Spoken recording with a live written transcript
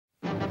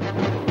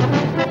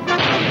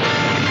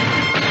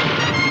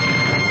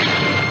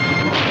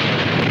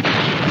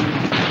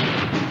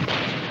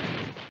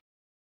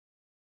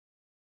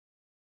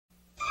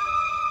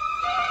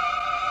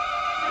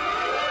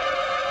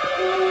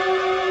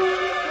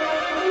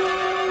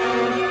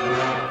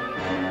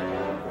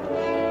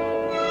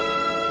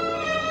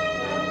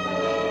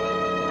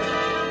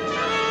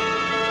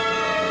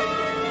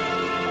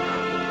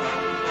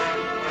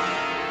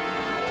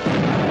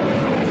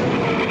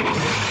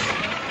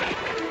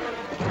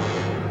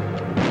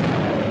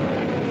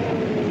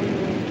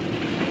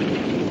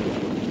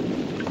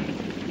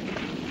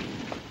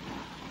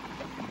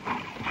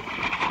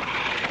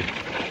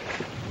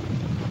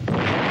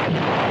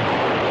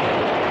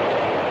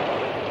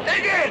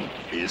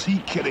Is he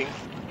kidding?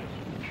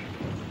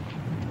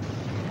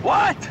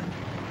 What?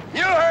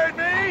 You heard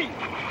me!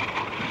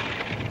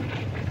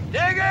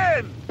 Dig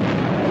in!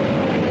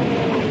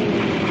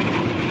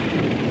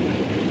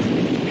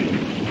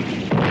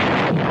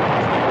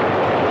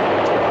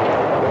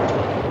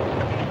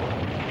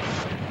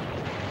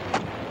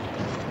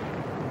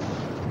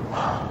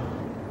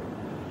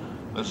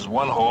 This is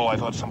one hole I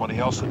thought somebody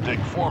else would dig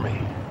for me.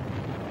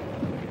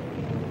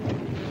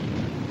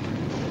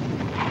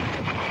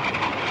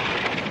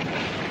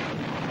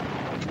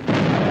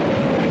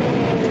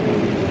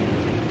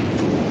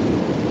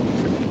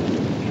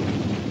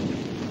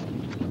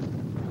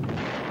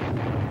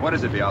 What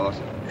is it, Vialos?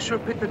 You sure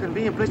picked a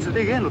convenient place to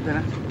dig in,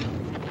 Lieutenant.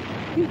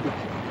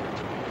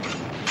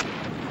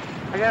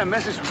 I got a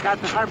message from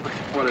Captain Harper.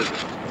 What is it?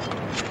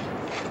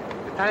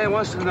 The battalion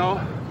wants to know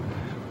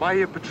why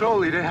your patrol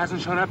leader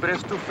hasn't shown up at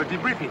S2 for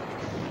debriefing.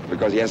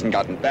 Because he hasn't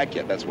gotten back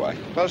yet, that's why.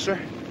 Well, sir,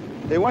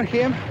 they want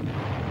him,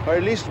 or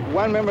at least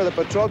one member of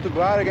the patrol, to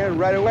go out again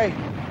right away.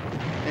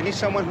 They need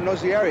someone who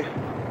knows the area.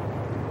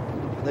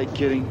 Are they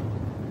kidding?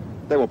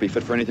 They won't be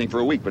fit for anything for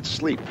a week but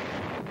sleep.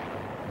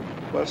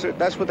 Well, sir,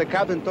 that's what the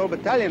captain told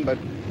battalion, but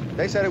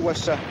they said it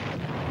was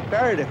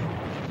imperative.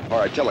 All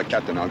right, tell the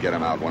captain I'll get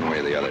him out one way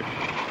or the other,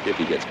 if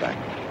he gets back.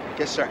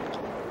 Yes, sir.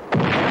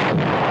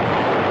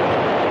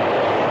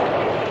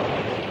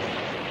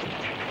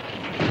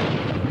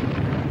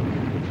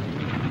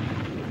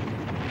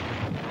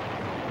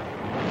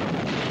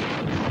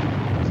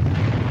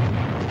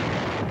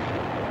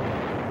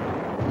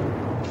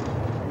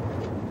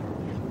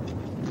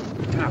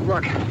 Now,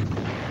 look.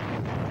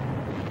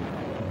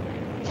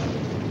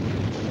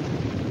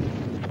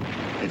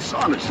 It's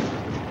Saunders.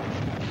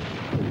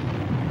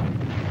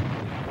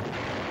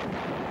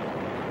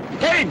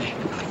 Gage!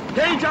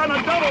 Gage on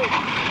a double!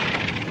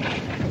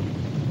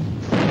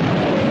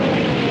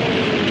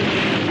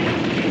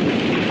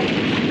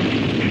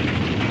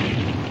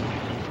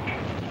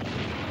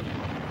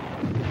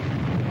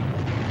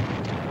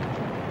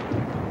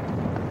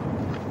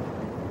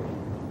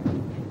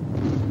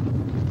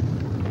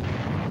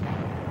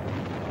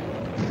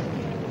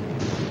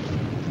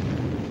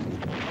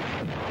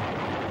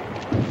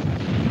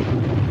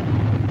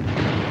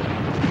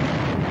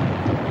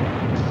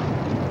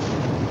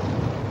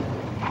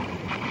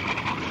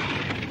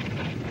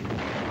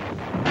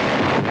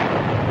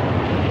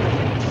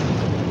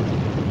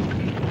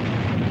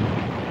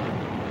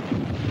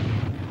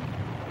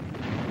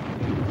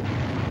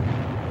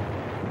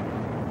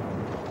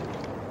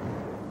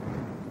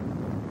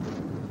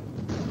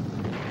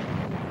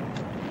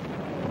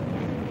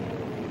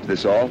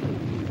 This all?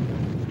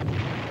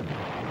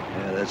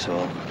 Yeah, that's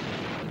all.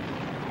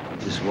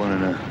 Just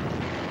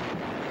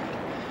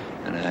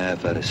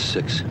 1.5 out of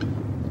 6.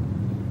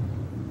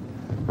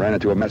 Ran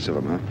into a mess of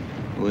them, huh?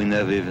 We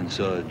never even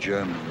saw a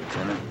German,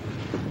 Lieutenant.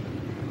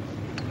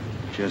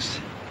 Just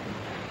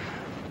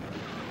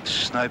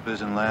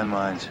snipers and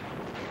landmines.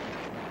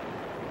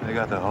 They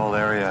got the whole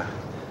area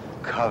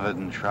covered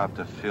and trapped.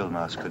 A field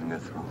mouse couldn't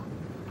get through.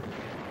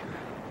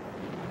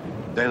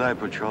 Daylight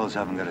patrols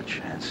haven't got a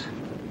chance.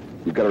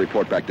 You've got to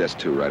report back to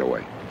S2 right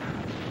away.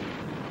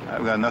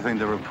 I've got nothing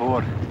to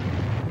report.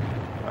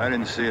 I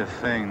didn't see a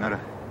thing, not a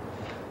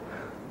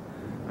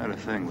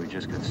thing. We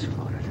just got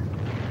slaughtered.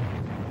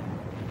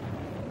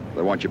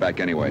 They want you back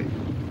anyway.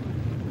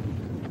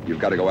 You've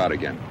got to go out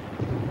again.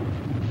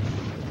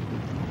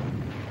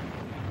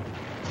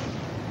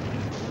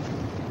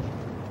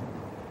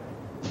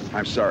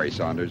 I'm sorry,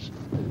 Saunders.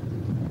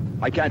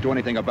 I can't do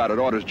anything about it.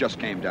 Orders just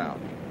came down.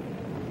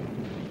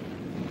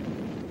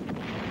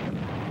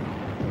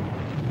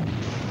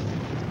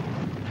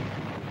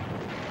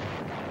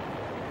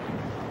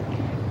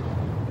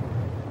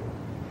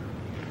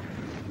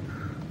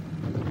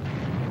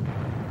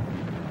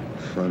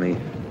 Funny.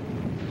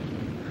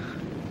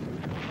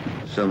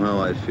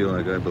 Somehow I feel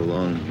like I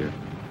belong here.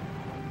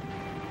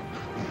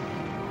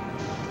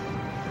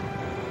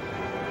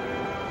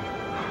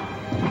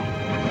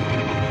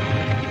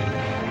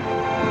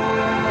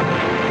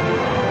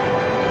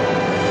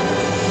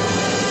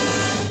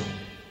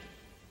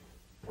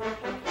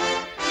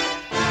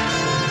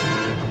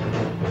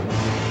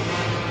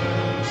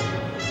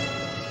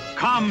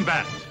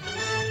 Combat,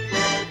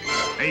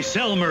 a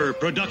Selmer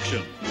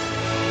production.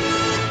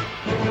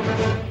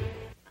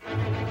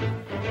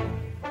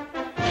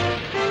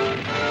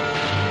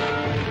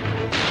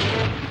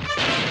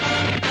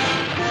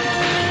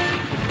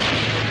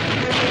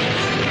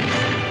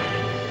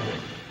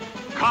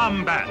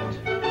 Combat.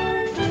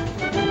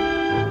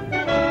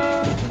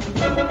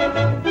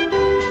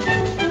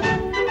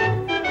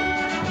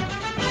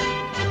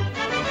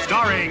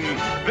 Starring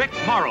Vic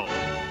Morrow.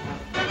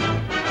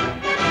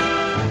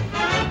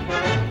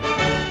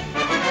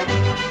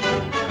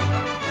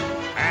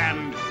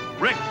 And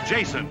Rick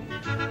Jason.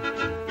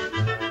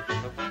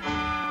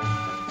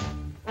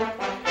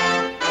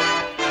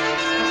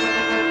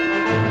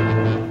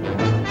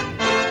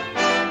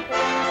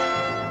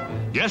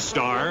 Guest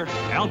star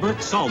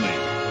Jalbert Salmi.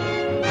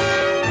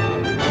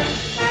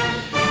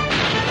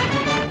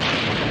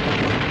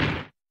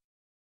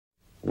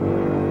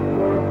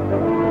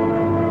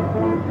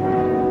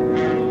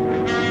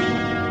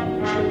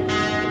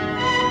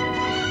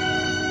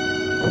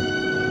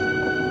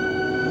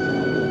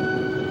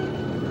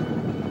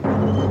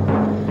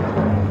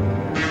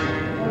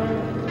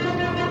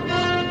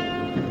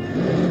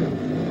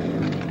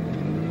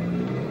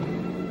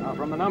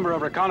 From the number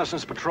of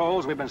reconnaissance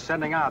patrols we've been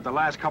sending out the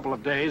last couple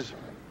of days,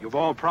 you've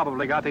all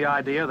probably got the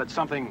idea that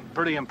something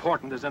pretty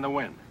important is in the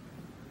wind.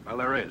 Well,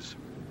 there is.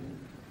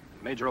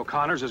 Major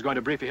O'Connors is going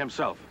to brief you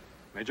himself.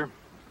 Major?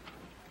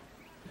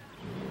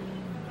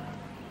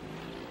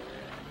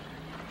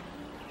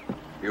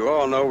 You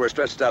all know we're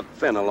stretched out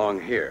thin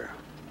along here.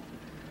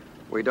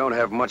 We don't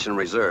have much in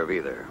reserve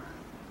either.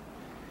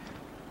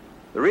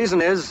 The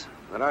reason is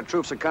that our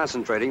troops are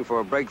concentrating for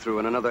a breakthrough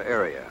in another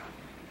area.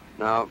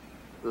 Now,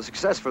 the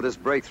success for this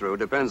breakthrough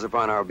depends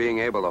upon our being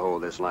able to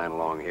hold this line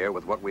along here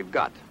with what we've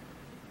got.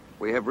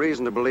 We have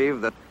reason to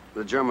believe that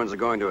the Germans are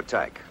going to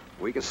attack.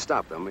 We can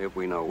stop them if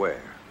we know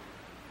where.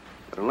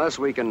 But unless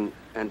we can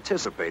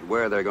anticipate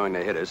where they're going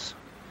to hit us,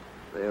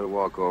 they'll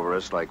walk over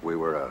us like we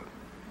were a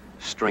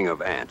string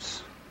of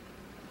ants.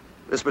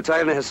 This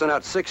battalion has sent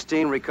out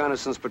 16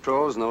 reconnaissance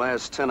patrols in the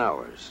last 10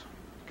 hours.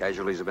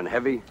 Casualties have been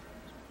heavy,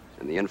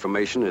 and the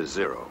information is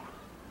zero.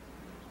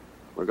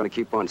 We're going to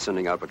keep on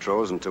sending out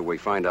patrols until we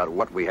find out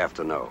what we have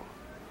to know.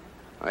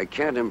 I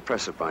can't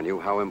impress upon you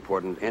how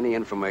important any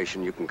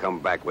information you can come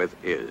back with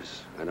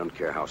is. I don't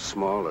care how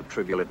small or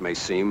trivial it may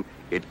seem,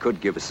 it could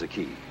give us the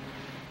key.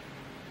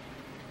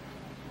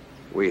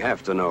 We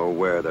have to know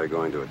where they're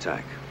going to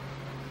attack.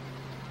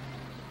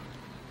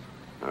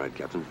 All right,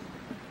 Captain.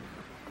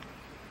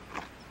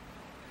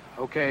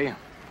 Okay.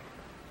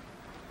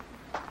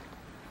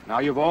 Now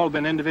you've all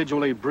been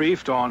individually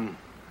briefed on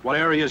what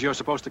areas you're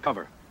supposed to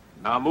cover.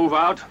 Now move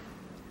out,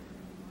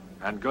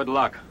 and good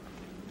luck.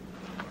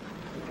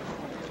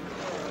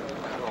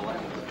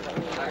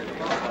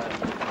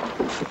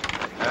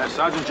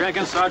 Sergeant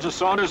Jenkins, Sergeant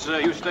Saunders,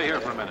 you stay here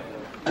for a minute.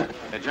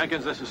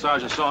 Jenkins, this is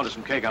Sergeant Saunders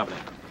from K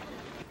Company.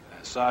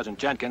 Sergeant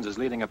Jenkins is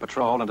leading a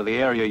patrol into the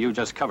area you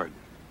just covered.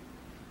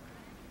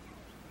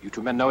 You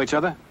two men know each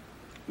other?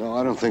 No,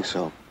 I don't think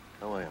so.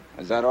 No, I am.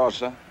 Is that all,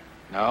 sir?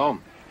 No.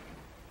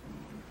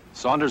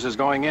 Saunders is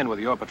going in with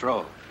your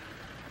patrol.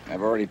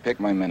 I've already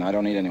picked my men. I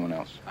don't need anyone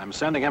else. I'm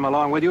sending him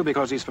along with you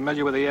because he's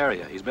familiar with the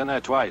area. He's been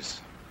there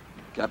twice.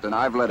 Captain,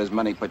 I've led as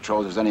many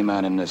patrols as any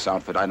man in this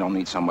outfit. I don't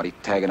need somebody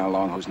tagging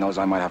along whose nose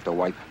I might have to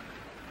wipe.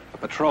 The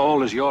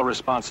patrol is your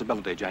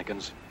responsibility,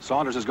 Jenkins.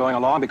 Saunders is going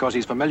along because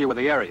he's familiar with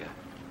the area.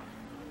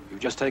 You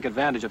just take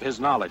advantage of his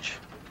knowledge.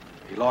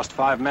 He lost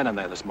 5 men in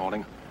there this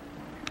morning.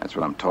 That's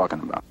what I'm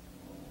talking about.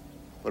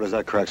 What is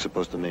that crack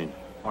supposed to mean?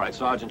 All right,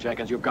 Sergeant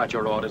Jenkins, you've got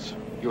your orders.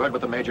 You heard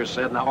what the Major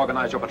said. Now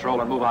organize your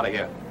patrol and move out of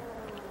here.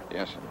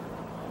 Yes, sir.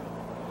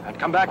 And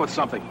come back with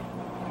something.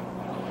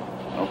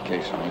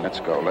 Okay, Sonny, let's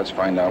go. Let's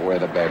find out where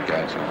the bad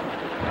guys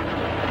are.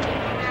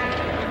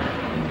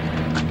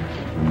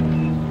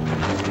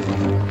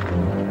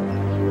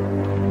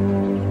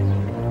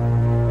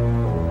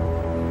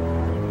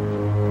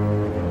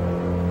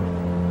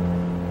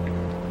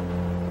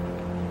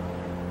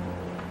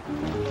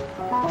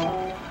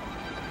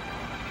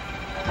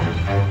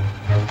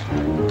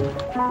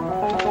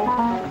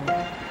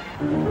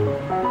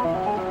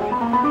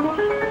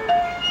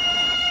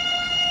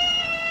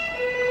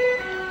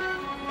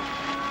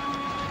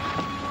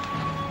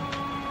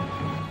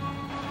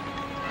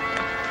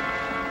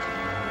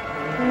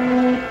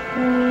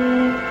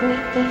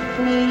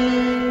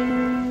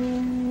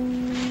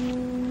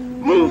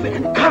 Move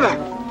in cover!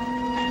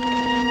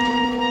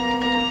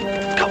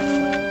 Go!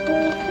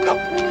 Go!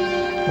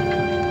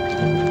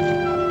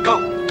 Go!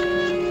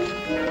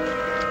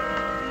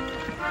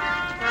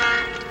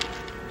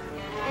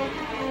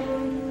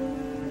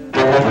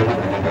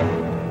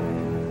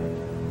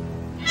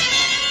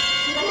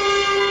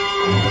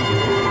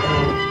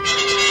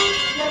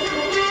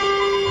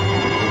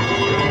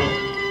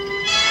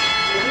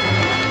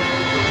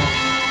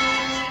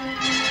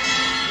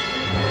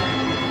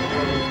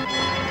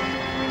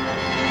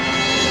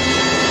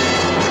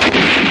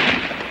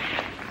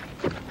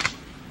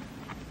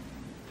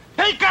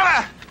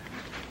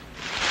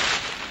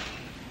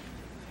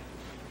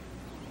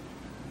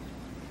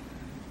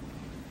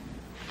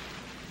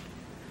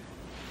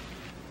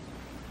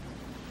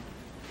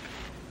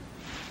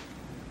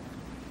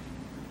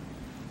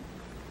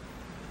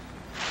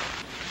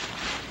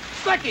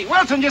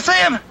 Wilson, you see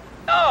him?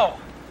 No.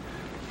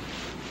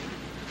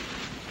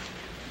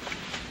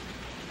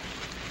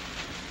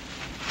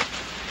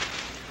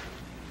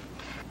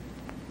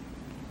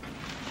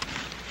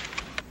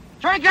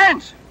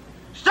 Jenkins!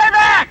 Stay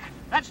back!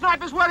 That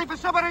sniper's waiting for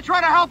somebody to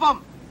try to help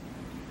him.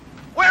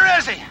 Where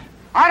is he?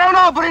 I don't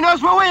know, but he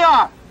knows where we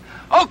are.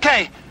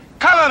 Okay.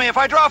 Cover me if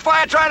I draw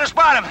fire trying to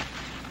spot him.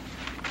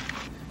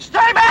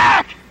 Stay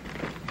back!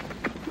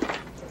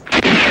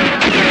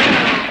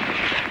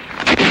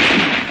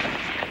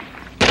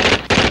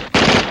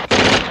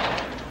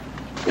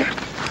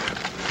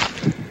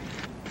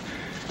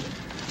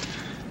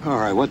 All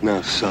right, what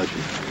now,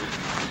 Sergeant?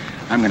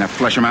 I'm gonna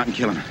flush him out and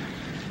kill him.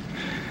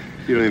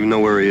 You don't even know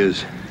where he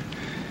is. You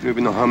don't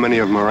even know how many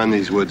of them are in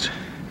these woods.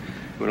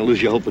 You want to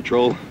lose your whole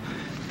patrol?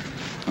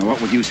 Now,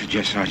 what would you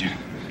suggest, Sergeant?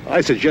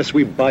 I suggest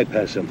we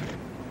bypass him.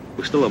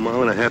 We're still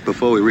 1.5 miles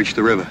before we reach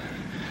the river.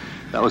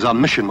 That was our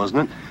mission,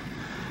 wasn't it?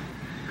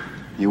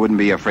 You wouldn't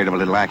be afraid of a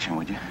little action,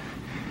 would you?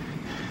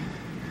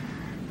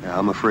 Yeah,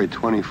 I'm afraid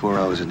 24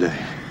 hours a day.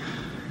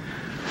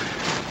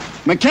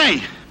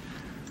 McKay,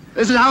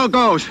 this is how it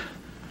goes.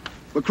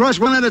 We'll crush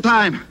one at a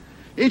time.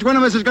 Each one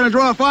of us is going to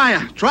draw a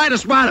fire. Try to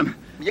spot him.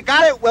 You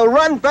got it? We'll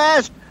run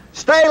fast,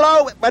 stay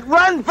low, but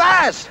run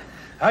fast!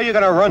 How are you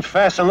gonna run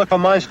fast and look for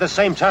mines at the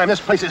same time?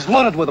 This place is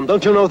loaded with them,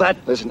 don't you know that?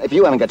 Listen, if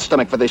you haven't got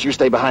stomach for this, you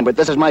stay behind, but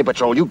this is my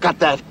patrol. You got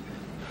that?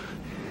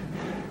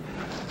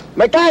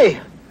 McKay,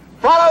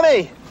 follow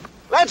me.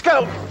 Let's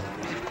go.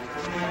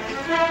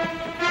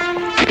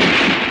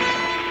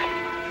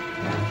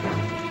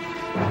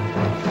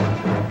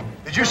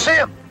 Did you see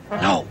him?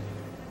 No.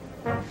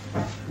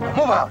 Move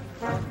out.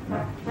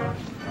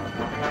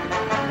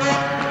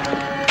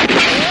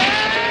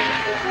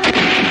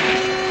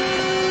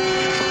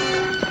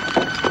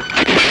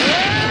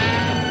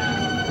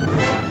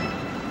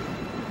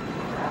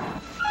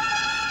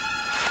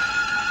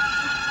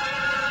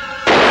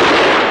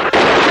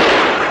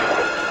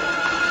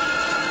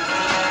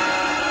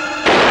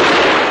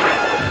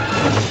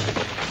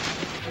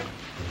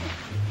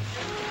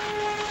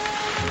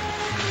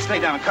 Stay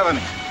down, cover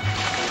me.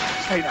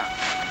 Stay down.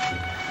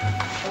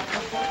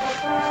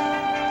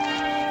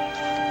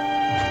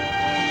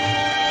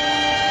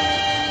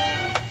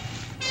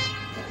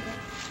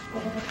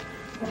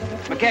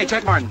 McKay,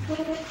 check Martin.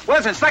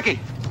 Wilson, Stucky.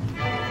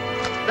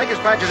 Take his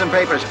patches and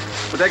papers.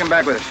 We'll take him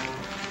back with us.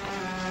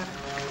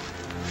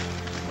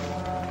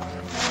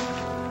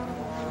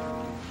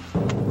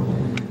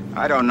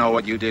 I don't know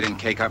what you did in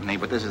K Company,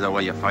 but this is the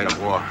way you fight a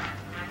war.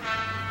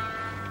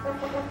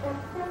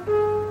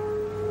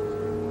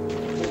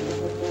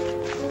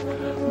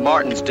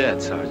 Martin's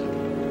dead, Sergeant.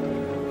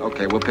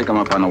 Okay, we'll pick him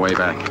up on the way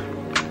back.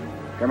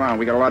 Come on,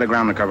 we got a lot of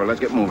ground to cover. Let's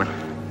get moving.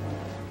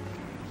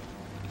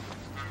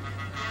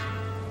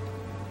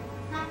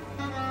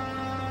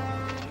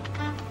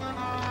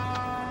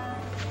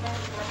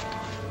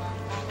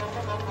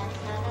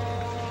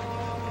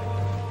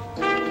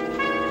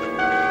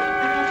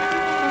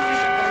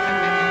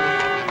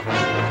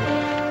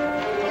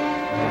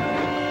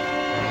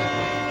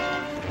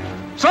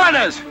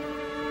 Saunders!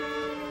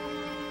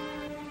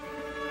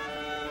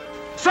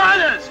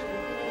 Saunders!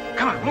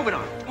 Come on, move it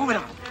on, move it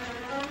on,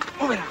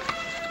 move it on.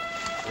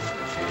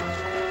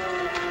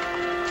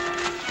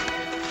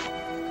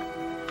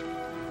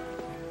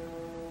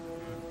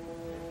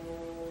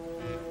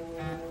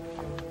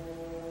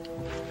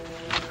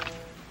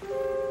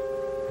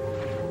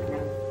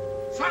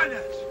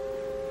 Saunders!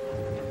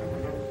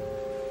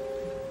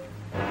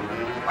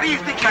 What do you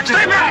think you're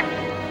doing? Stay back!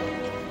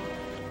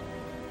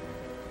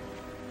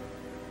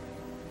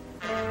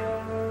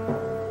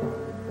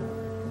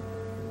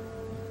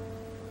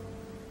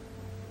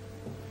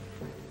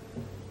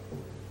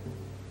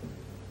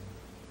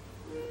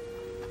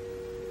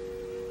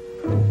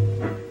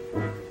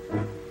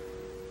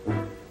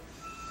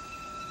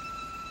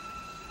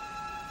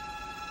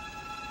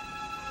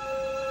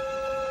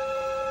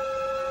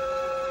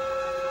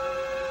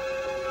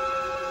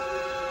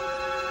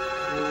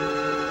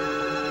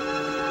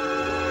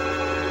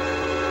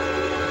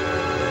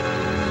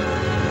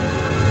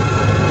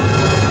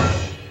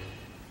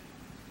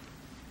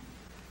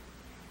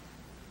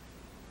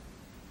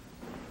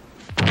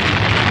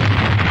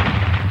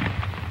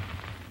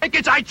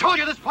 I told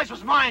you this place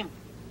was mine!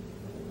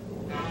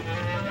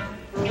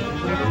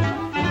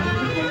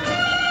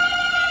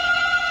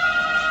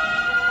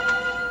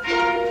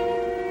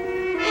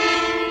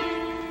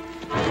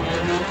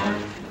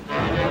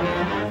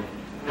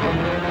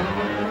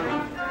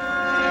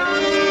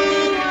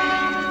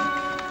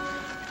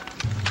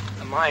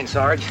 The mine,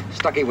 Sarge.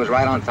 Stucky was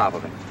right on top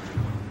of it.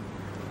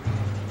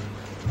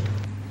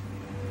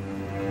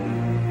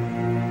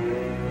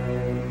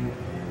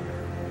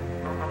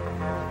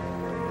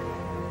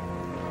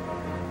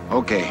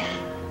 Okay.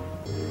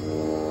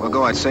 We'll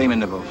go at same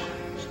intervals.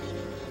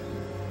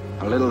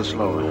 A little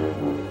slower.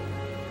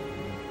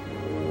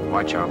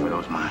 Watch out for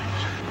those mines.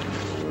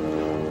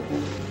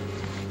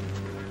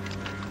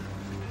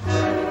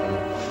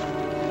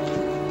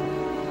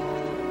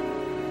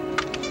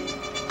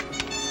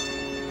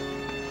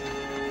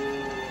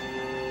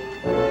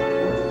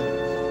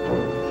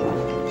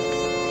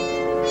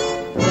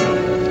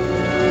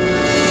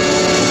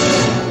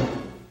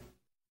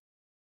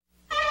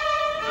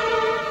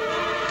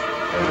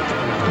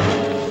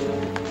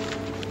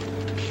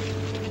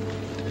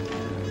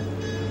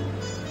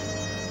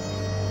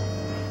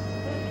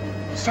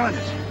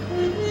 Saunders.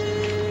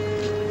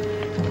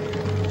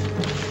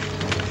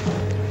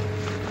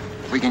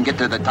 If we can get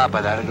to the top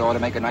of that, it ought to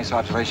make a nice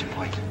observation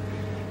point.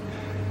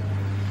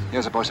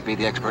 You're supposed to be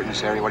the expert in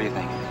this area. What do you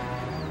think?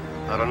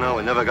 I don't know.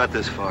 We never got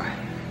this far.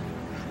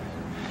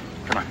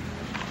 Come on.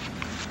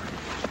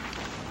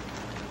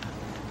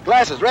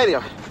 Glasses,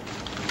 radio.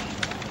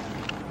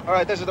 All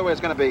right, this is the way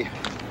it's going to be.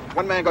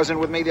 One man goes in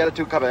with me, the other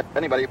two cover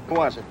anybody who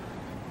wants it.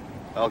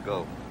 I'll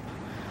go.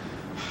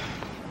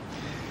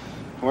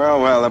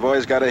 Well, the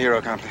boy's got a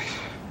hero complex.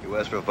 You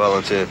ask for a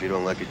volunteer. If you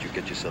don't like it, you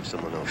get yourself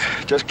someone else.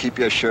 Just keep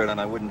your shirt on.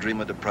 I wouldn't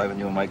dream of depriving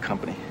you of my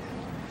company.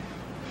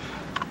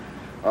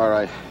 All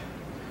right.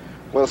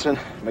 Wilson,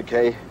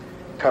 McKay,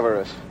 cover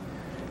us.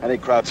 Any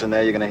Krauts in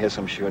there, you're gonna hear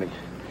some shooting.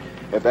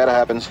 If that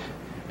happens,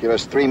 give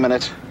us 3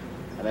 minutes,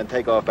 and then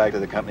take off back to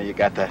the company. You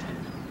got that?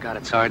 Got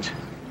it, Sarge.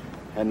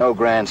 And no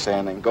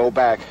grandstanding. Go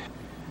back.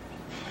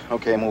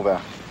 Okay, move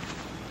out.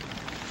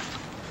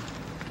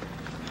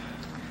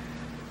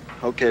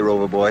 Okay,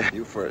 Rover boy.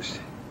 You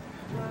first.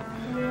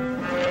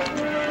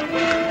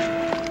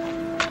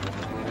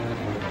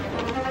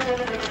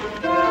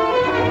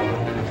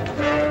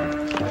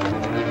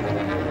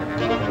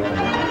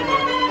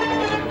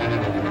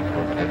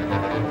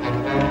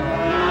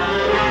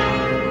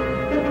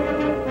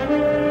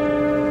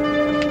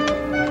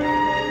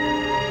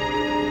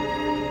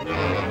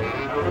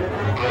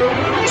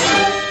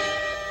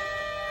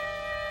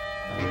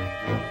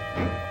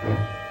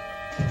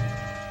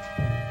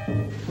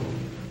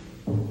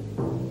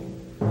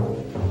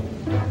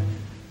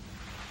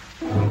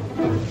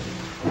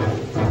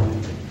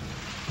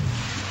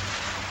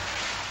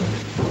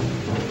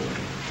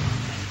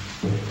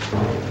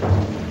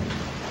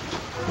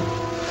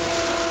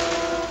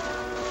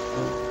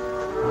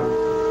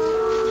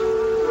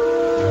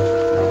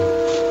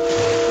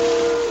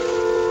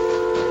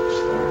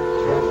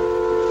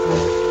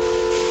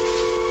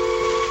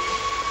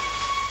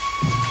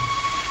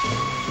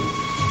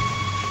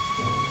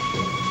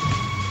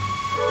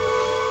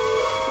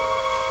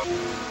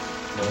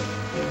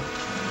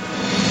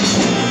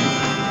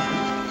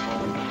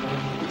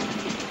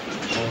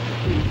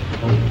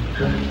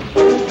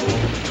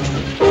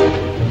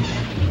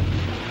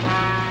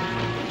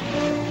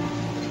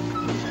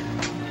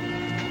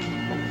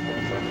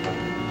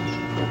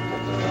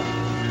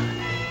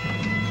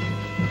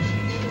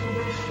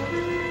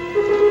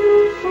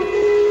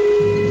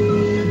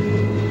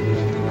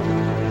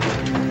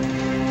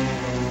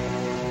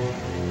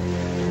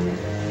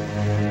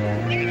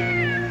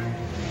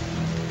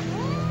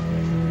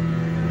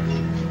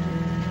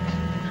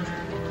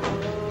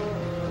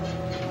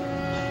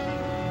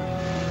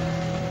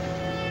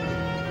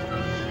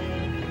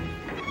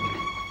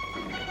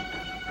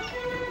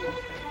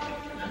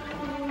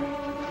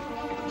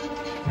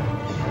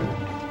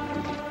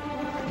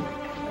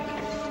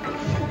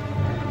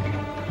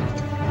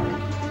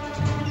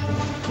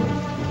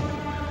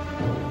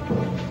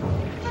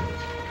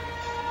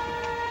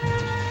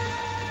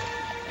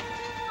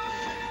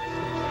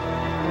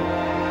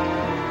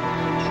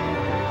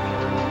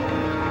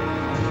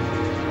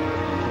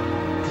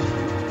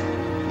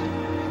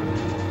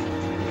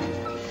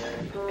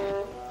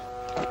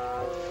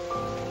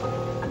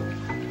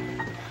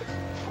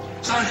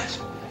 Saunders!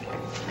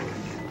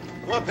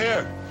 Come up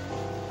here.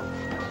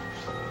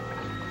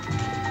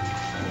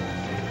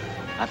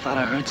 I thought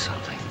I heard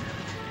something.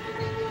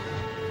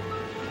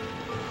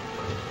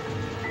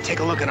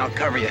 Take a look and I'll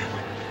cover you.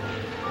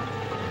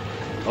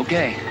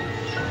 Okay.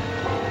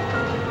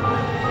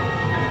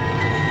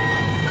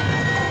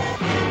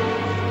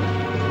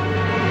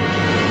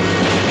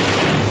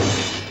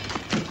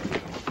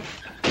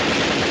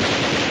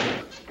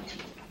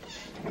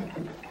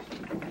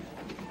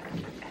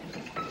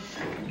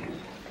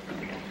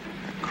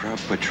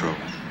 Patrol.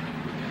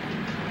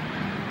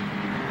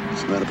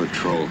 It's not a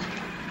patrol.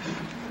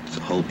 It's a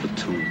whole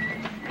platoon.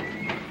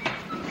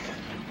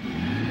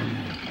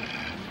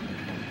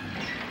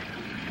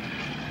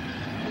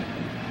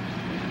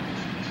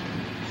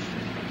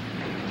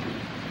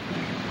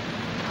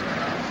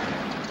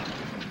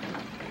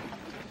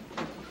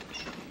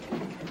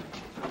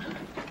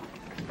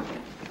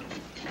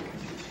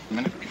 A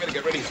minute. We gotta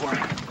get ready for it.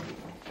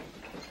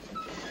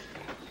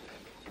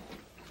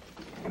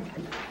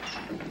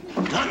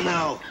 Not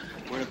now.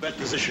 We're in a bad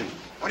position.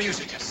 What do you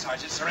suggest,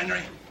 Sergeant?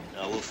 Surrendering?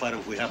 No, we'll fight them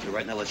if we have to.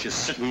 Right now, let's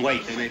just sit and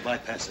wait. They may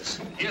bypass us.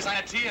 Here's an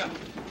idea.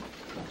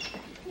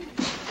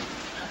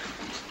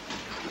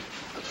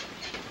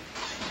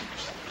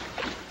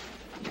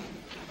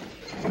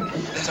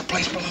 There's a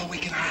place below we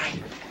can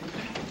hide.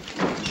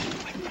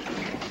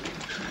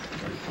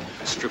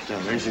 Strip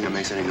down anything that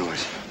makes any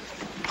noise.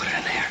 Put it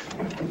in there.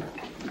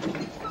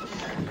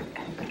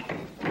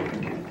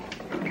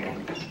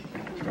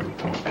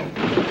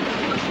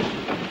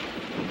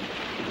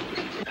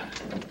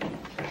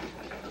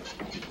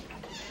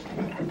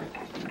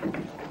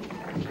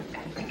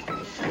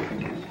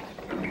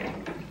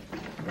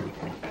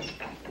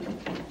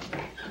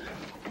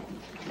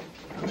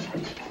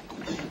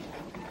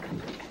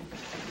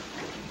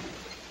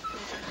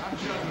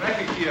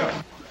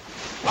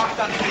 Mach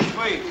dann nicht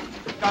frei.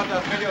 Ich darf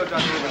das Video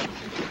darüber.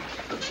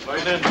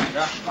 Leute,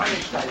 ja,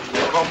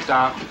 kommt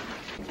da.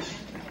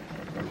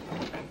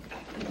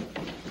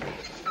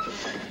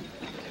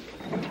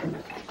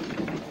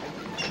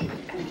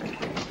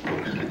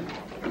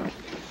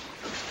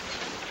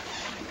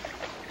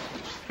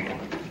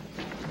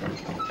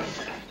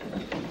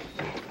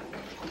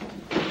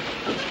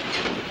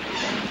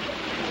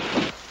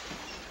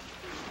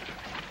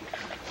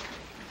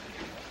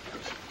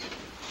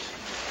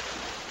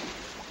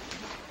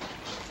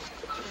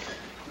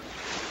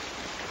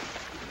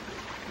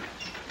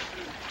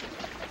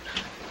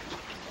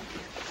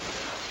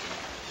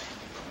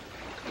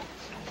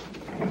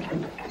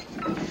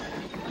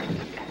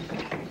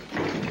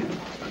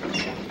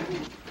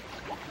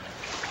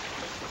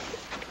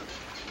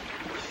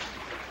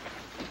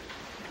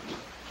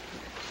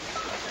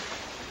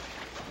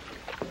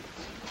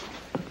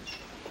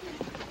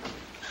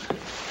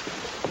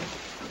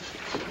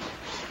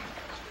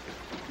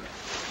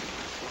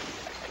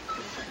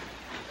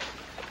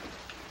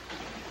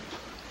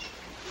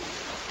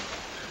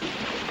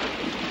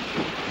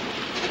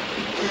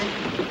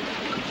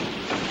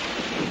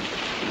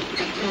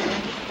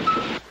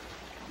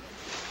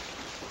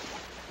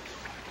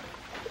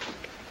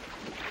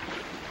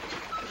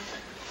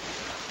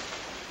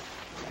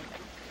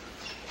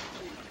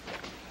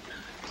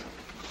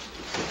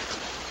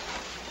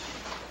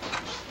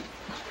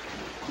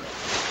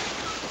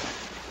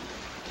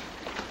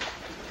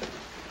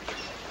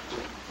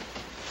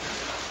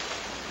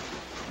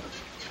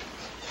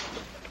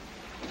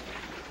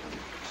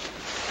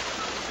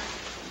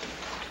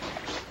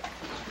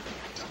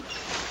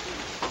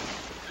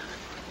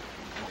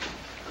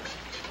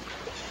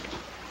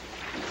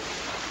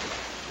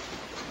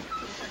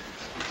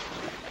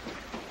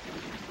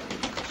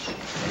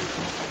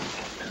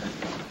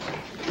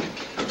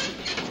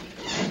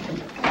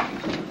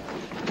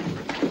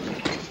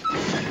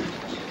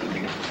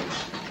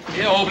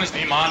 Hier oben ist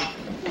niemand.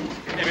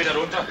 Gehen wir wieder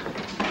runter.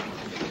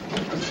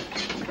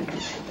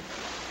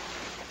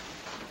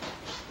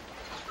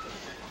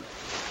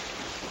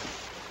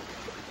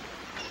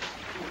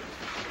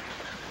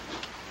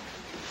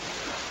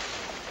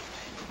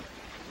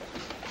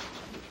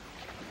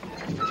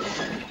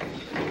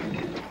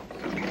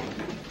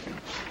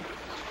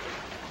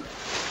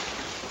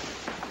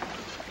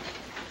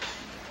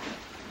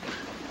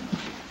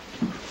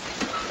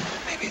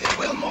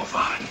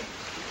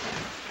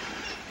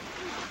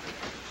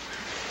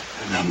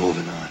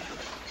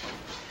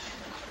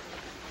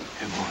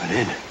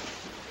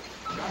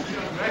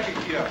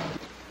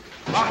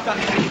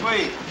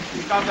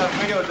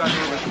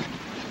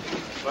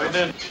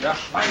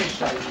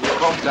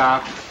 Kommt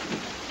da.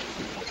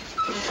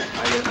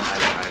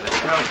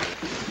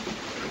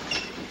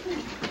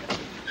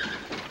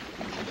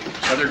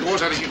 Das hat ja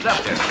großartig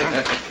geklappt.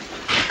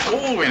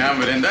 Oh, wen haben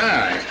wir denn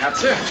da?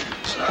 Katze?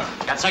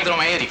 Ja, zeig doch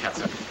mal her, die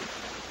Katze.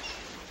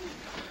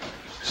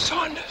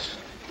 Saunders.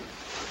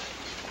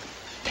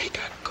 Take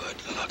a good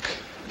look.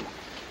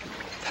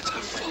 That's a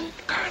full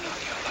kernel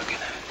you're looking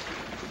at.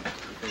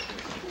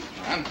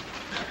 Mann.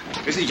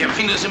 Wissen Sie, ich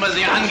empfinde es immer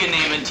sehr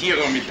angenehm, wenn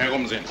Tiere um mich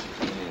herum sind.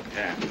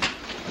 Ja.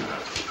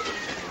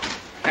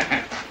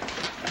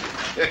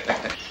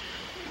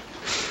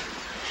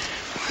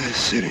 We're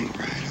sitting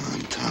right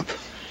on top of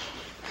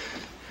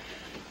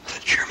the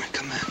German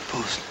command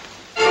post.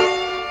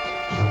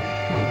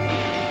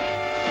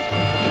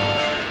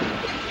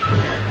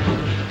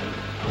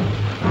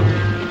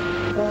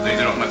 Sehen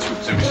Sie doch mal zu,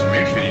 dass Sie ein bisschen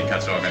Milch für die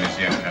Katze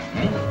organisieren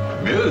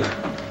können. Milch?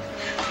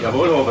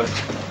 Jawohl, Robert.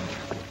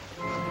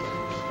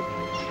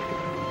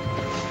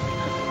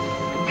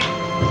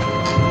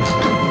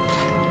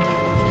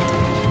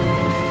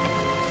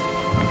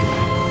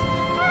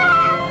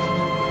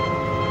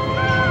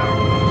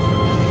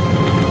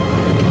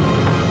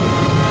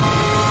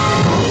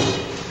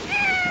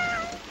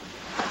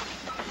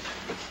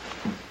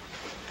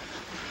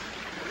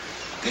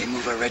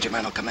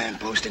 Regimental command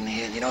post in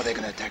here, and you know they're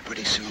going to attack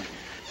pretty soon.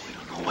 We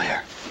don't know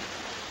where.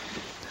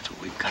 That's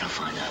what we've got to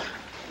find out.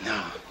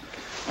 No.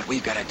 What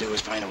we've got to do is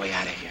find a way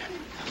out of here.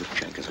 Now, look,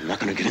 Jenkins, I'm not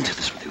going to get into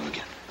this with you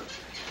again.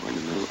 We're in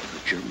the middle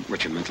of a German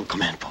regimental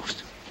command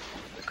post.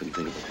 I couldn't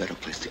think of a better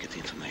place to get the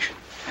information.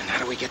 And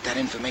how do we get that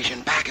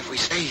information back if we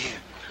stay here?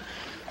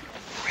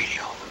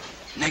 Radio.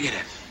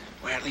 Negative.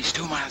 We're at least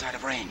 2 miles out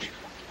of range.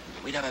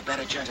 We'd have a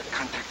better chance of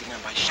contacting them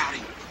by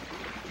shouting.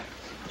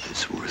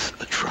 It's worth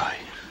a try.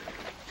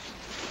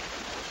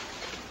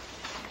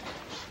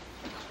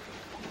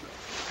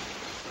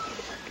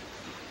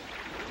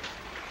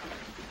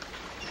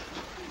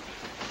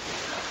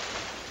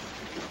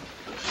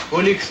 Wo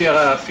liegt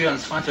Sierra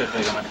 24,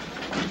 Regiment?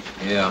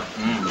 Ja.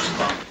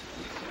 Super.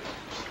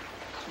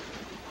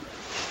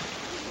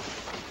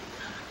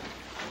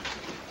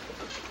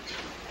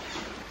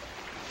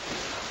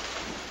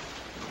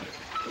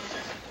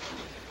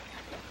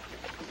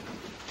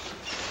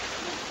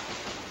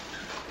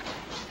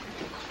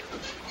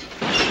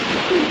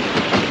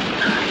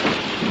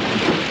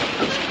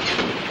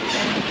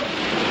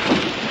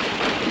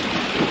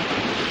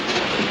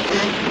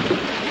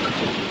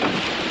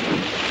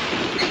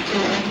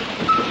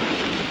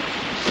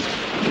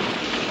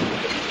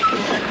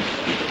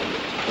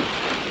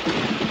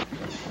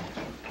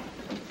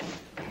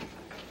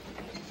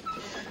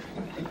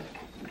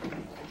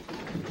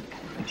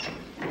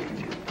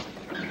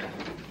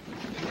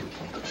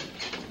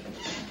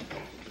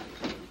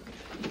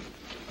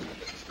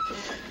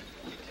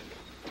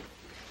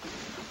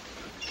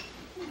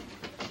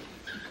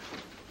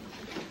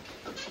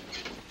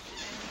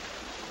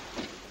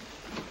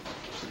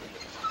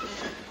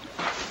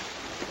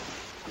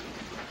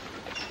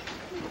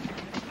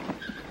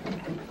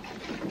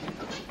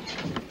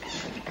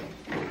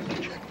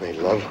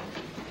 Love.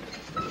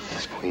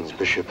 This Queen's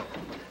Bishop.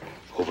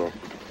 Over.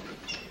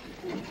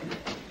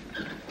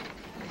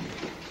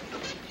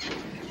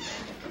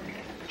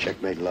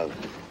 Checkmate, love.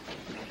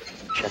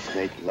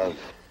 Checkmate, love.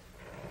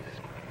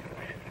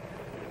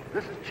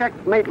 This is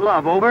Checkmate,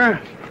 love.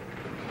 Over.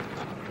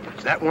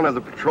 Is that one of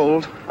the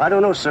patrols? I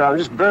don't know, sir. I'm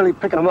just barely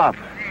picking them up.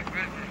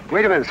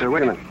 Wait a minute, sir.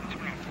 Wait a minute.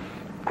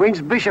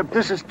 Queen's Bishop,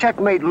 this is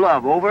Checkmate,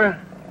 love. Over.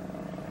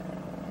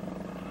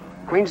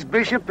 Queen's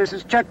Bishop, this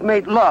is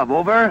Checkmate, love.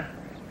 Over.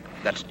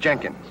 That's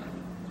Jenkins.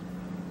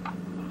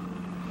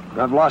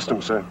 I've lost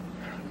him, sir.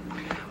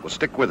 Well,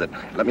 stick with it.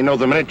 Let me know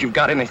the minute you've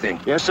got anything.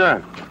 Yes,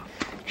 sir.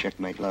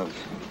 Checkmate, love.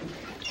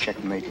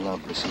 Checkmate,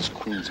 love. This is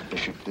Queen's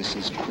Bishop. This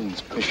is Queen's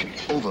Bishop.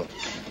 Over.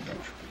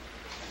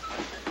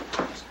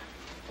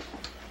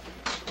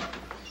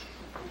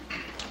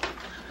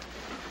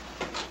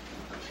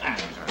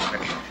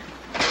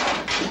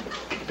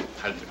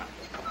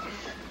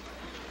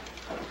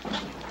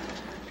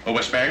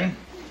 Oberstbergen?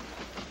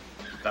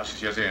 Das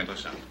ist ja sehr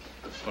interessant.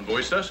 Und wo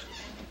ist das?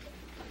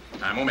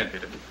 Einen Moment,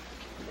 bitte.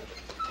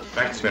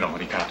 Rechts mir noch mal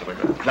die Karte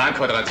rüber.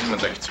 Planquadrat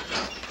 67.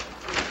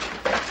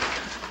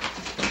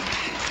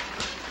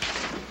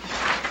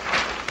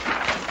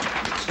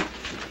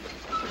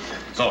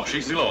 So,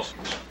 schießen Sie los.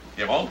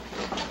 Jawohl.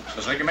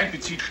 Das Regiment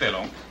bezieht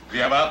Stellung.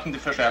 Wir erwarten die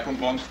Verstärkung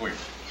morgen früh.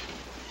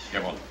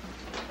 Jawohl.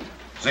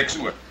 6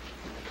 Uhr.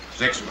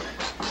 6 Uhr.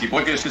 Die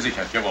Brücke ist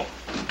gesichert. Jawohl.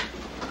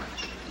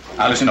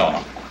 Alles in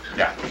Ordnung.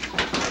 Ja.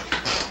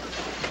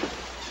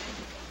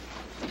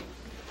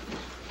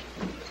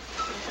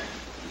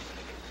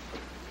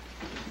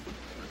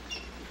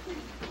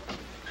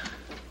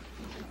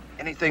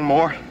 Anything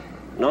more?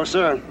 No,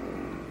 sir.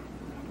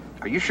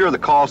 Are you sure the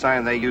call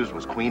sign they used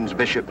was Queen's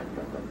Bishop?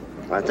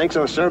 I think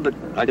so, sir, but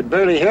I could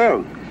barely hear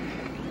him.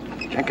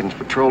 Jenkins'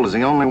 patrol is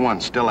the only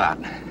one still out.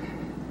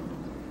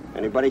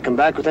 Anybody come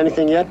back with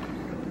anything yet?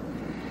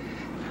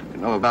 We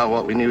know about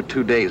what we knew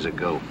 2 days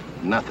ago.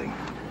 Nothing.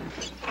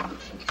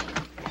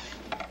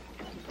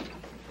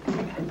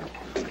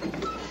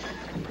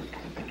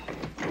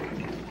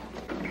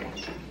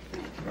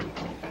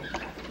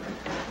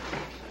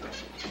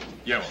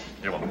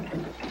 Jawohl.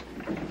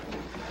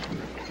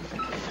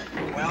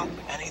 Well,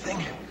 anything?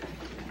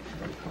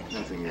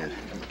 Nothing yet.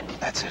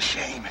 That's a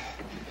shame.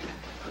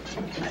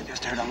 I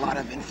just heard a lot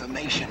of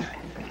information.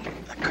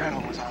 The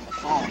colonel was on the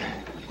phone.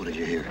 What did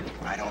you hear?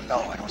 I don't know.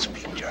 I don't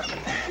speak German.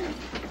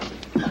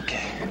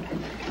 Okay.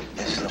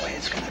 This is the way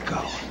it's gonna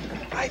go.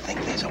 I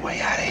think there's a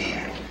way out of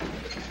here.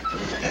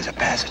 There's a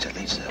passage that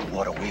leads to the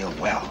water wheel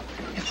well.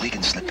 If we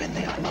can slip in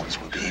there,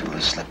 we'll be able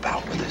to slip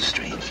out with this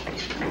stream.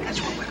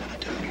 That's what we're gonna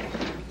do.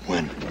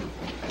 When?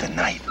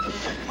 Tonight,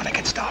 when it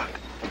gets dark.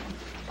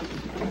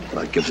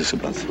 Well, that gives us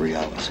about 3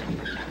 hours.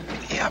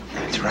 Yep,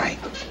 that's right.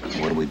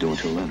 What do we do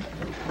until then?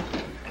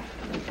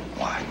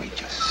 Why, we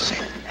just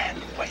sit and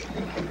wait.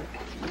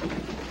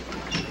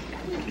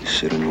 You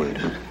sit and wait,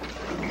 huh?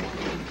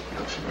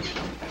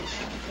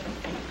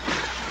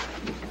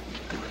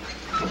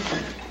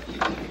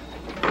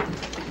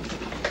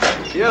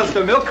 Hier ist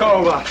der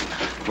Milchkauber.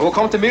 Wo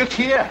kommt die Milch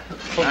her?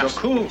 Von der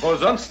Kuh, wo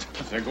sonst?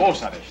 Sehr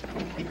großartig.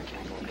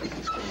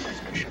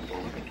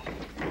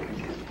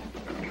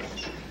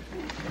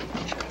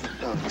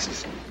 No, this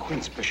is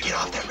Queen's Bishop. Get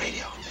off that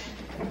radio.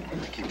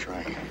 I keep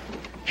trying.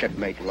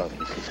 Checkmate, love.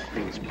 This is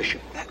Queen's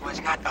Bishop. That was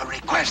not a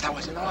request. That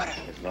was an order.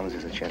 As long as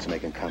there's a chance of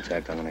making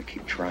contact, I'm gonna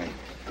keep trying.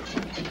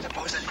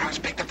 Suppose the crowds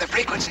picked up the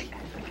frequency.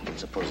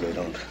 Suppose they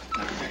don't.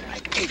 I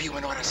gave you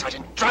an order,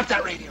 Sergeant. Drop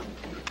that radio.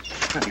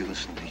 You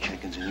listen to me,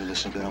 Jenkins, and you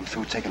listen good. I'm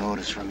through taking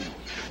orders from you.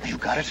 You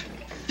got it?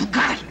 You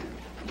got it.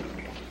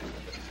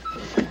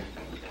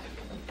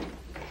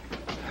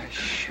 A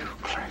shoe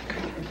clerk.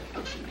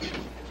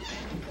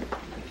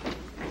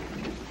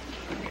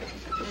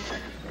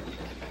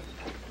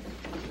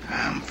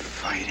 I'm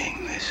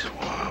fighting this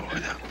war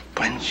with a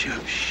bunch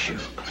of shoe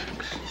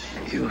clerks.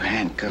 You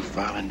handcuffed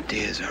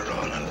volunteers are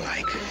all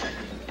alike.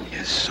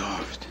 You're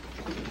soft.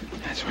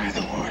 That's why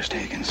the war's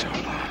taking so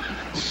long.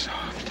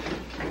 Soft.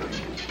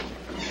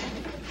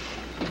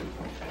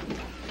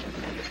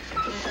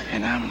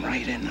 And I'm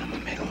right in the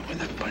middle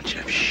with a bunch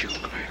of shoe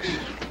clerks.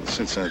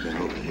 Since I've been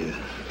over here,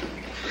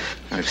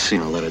 I've seen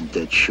a lot of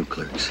dead shoe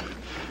clerks.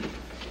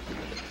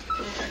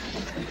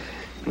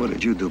 What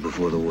did you do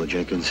before the war,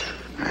 Jenkins?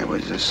 I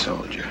was a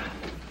soldier.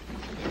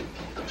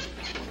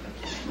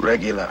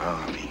 Regular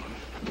army.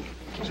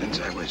 Since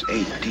I was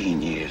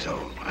 18 years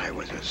old, I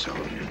was a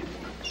soldier.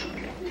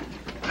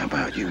 How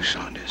about you,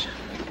 Saunders?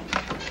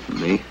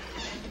 Me?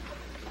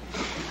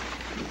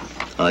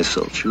 I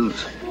sold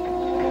shoes.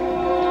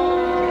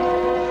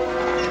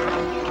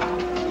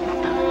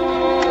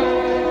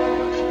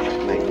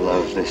 Checkmate,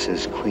 love. This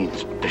is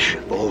Queen's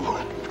Bishop.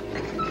 Over.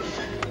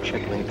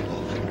 Checkmate,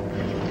 love.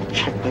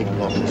 Checkmate,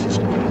 love. This is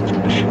Queen's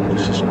Bishop.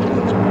 This is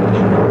Queen's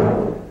Bishop.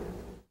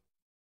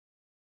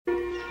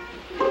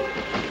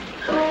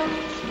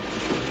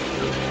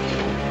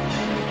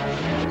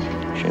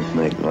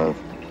 Checkmate, love.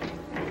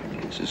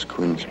 This is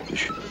Queen's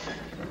Bishop.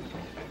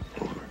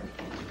 Over.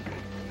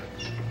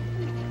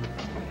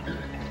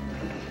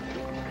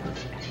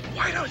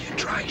 Why don't you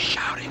try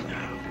shouting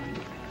now?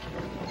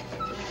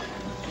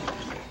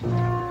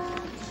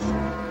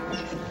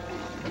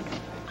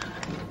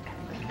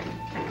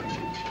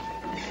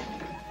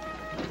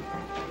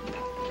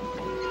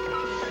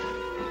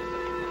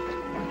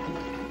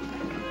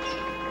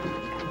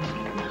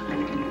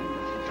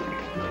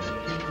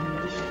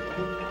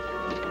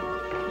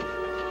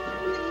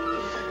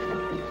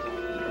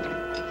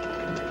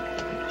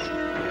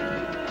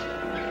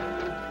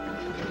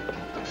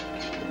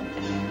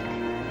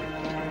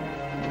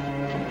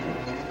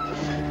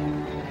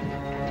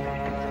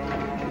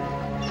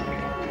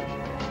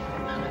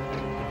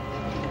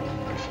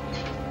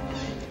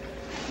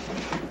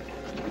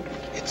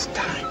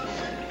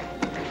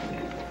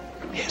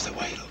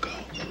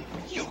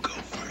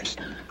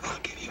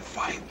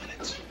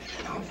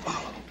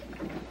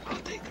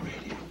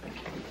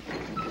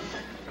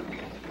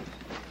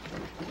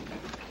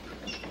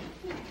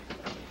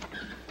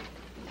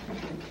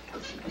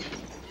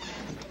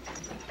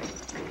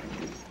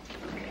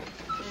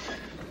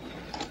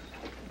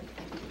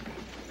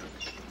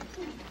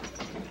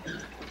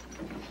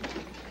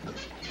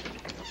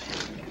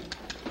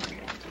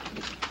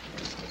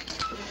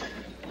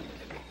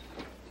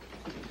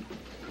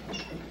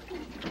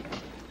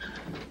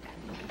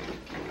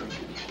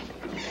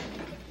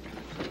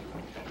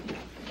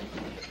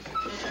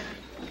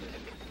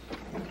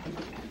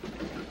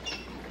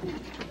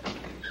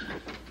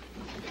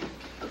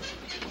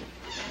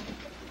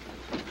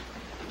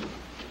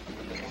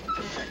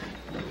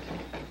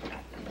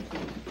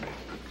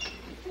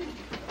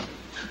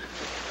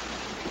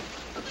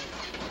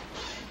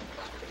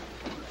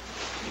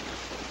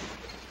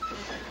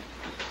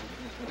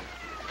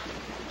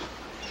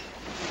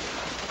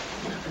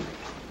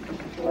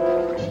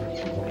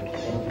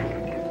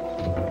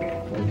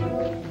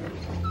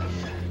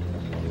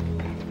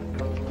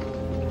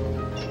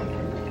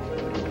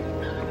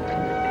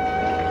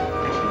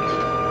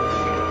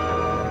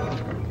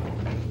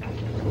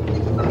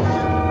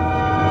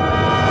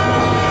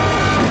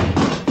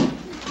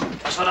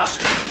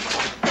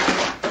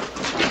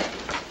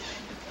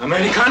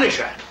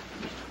 Amerikanischer.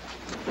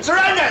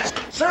 Surrender!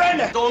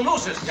 Surrender! Don't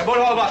lose us. Jawohl,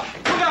 Albert.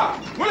 Mutter!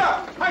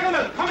 Mutter!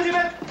 Michael, kommen Sie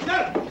mit!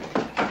 Schnell!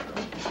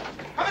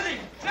 Kommen Sie!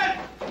 Schnell!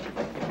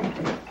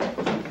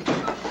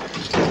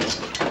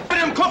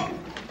 Mit dem Kopf!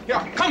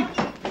 Ja, komm!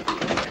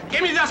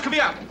 Gib mir das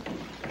Gewehr!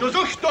 Du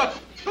suchst dort!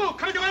 Du,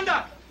 komm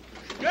runter!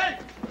 Schnell!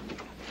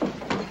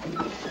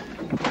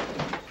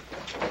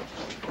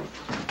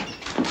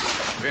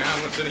 Wir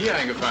haben uns denn hier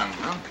eingefangen,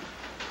 ne?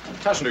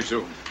 Taschen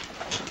durchsuchen.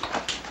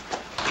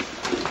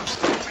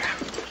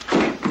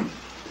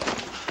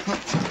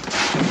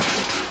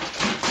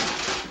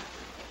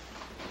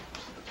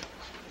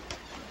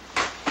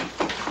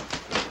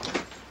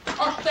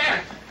 Ach,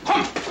 der!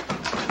 Komm!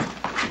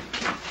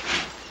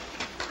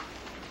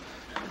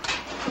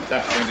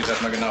 Da, sehen Sie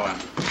das mal genau an.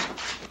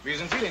 Wie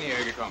sind Sie denn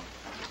hierher gekommen?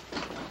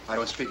 I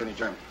don't speak any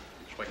German.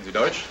 Sprechen Sie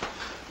Deutsch?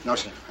 No,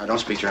 sir. I don't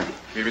speak German.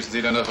 Wie wissen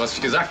Sie denn das, was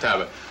ich gesagt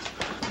habe?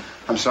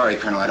 I'm sorry,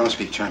 Colonel. I don't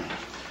speak German.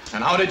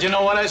 And how did you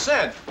know what I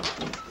said?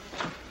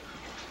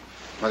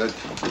 Well,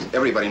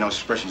 everybody knows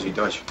expressions in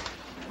Deutsch.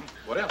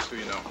 What else do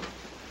you know?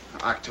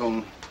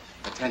 Achtung,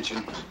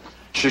 attention,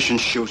 shush and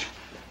shoot,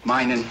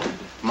 meinen,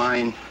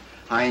 mein,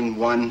 ein,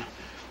 one,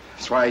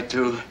 zwei,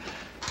 two,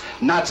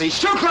 Nazi,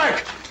 shoot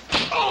clerk!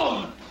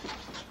 Oh!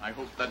 I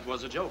hope that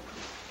was a joke.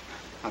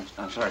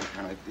 I'm sorry,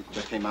 Colonel. It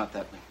just came out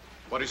that way.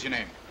 What is your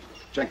name?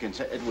 Jenkins,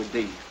 Edward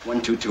D.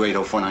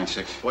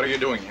 12280-496. What are you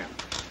doing here?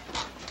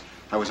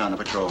 I was on the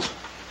patrol.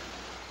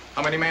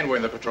 How many men were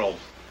in the patrol?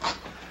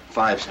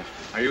 5, sir.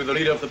 Are you the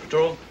leader of the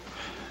patrol?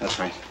 That's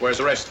right. Where's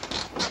the rest?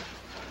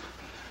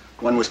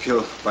 One was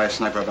killed by a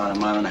sniper about a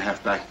mile and a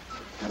half back.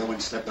 The other one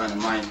stepped on a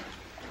mine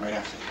right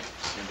after.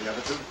 And the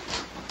other two?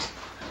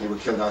 They were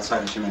killed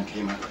outside as your men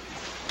came up.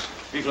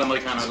 Wie viele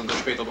Amerikaner sind da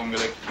später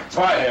umgelegt?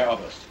 2, Herr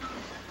Oberst.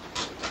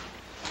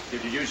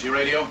 Did you use your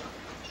radio?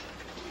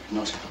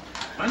 No, sir.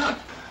 Why not?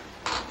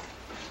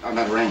 I'm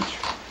not range.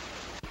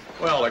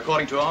 Well,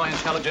 according to our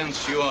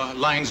intelligence, your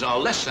lines are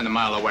less than a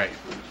mile away.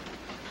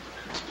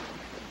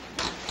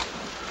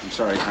 I'm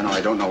sorry, Colonel.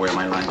 I don't know where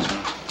my lines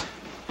are.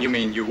 You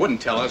mean you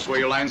wouldn't tell us where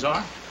your lines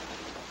are?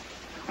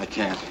 I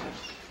can't.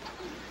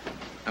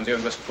 Haben Sie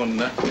irgendwas gefunden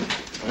da?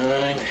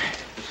 Nein.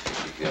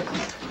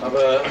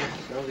 Aber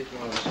schauen Sie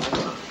mal was.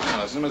 Ja,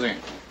 lassen Sie mal sehen.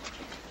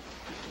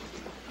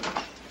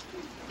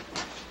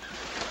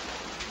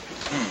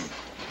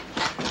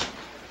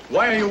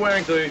 Why are you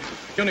wearing the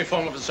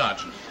uniform of a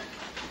sergeant?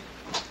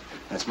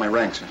 That's my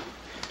rank, sir.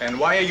 And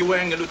why are you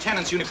wearing a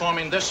lieutenant's uniform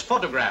in this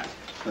photograph?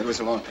 It was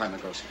a long time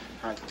ago, sir.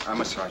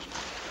 I'm a sergeant.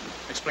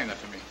 Explain that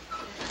to me.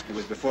 It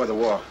was before the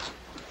war.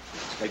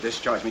 They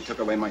discharged me, took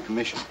away my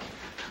commission.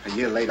 A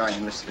year later, I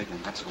enlisted again,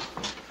 that's all.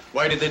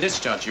 Why did they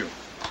discharge you?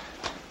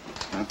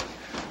 Well,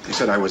 they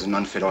said I was an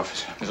unfit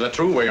officer. Is that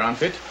true? Were you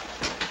unfit?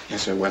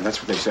 Yes, sir. Well, that's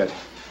what they said.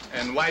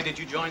 And why did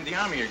you join the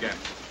army again?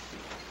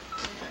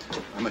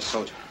 I'm a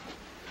soldier.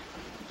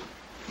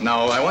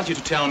 Now, I want you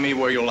to tell me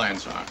where your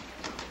lines are.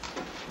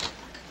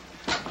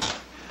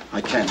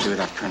 I can't do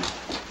that, Colonel.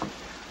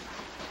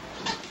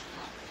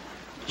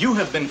 You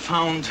have been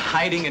found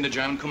hiding in the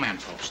German command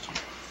post.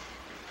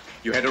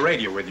 You had a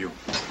radio with you.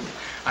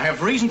 I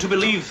have reason to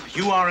believe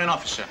you are an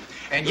officer,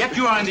 and yet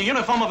you are in the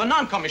uniform of a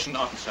non-commissioned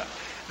officer.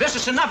 This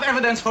is enough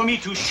evidence for me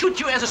to shoot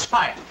you as a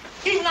spy,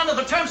 even under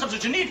the terms of the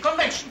Geneva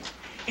Convention.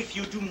 If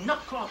you do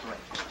not cooperate,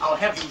 I'll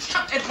have you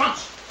shot at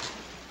once.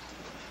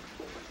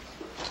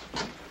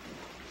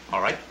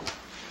 All right.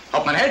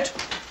 Hauptmann hält.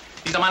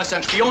 Dieser Mann ist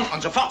ein Spion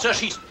und sofort zu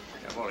erschießen.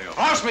 Jawohl, ja.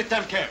 Raus mit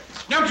dem Kerl.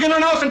 Nehmt ihn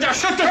nun auf und der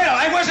Schütte!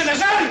 I was in the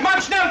zone!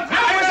 Mann, schnell!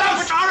 I was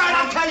out! All right,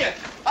 I'll tell you.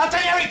 I'll tell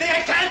you everything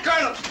I can,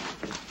 Colonel.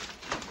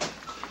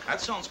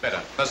 That sounds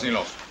better. Lassen Sie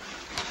los.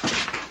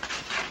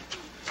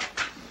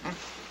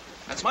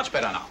 That's much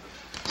better now.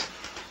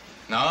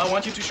 Now, I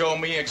want you to show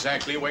me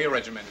exactly where your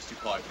regiment is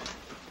deployed.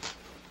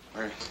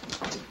 We're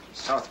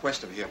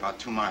southwest of here, about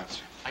 2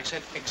 miles. I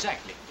said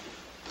exactly.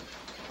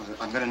 Well,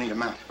 I'm gonna need a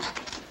map.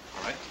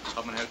 All right.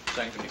 Hauptmann hält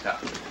sein für die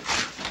Karte.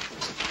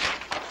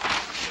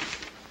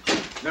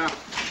 Now.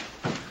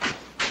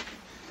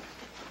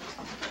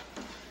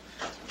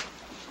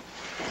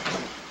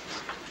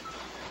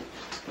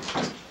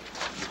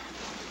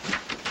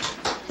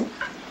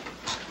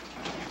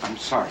 I'm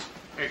sorry.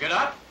 Pick it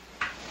up.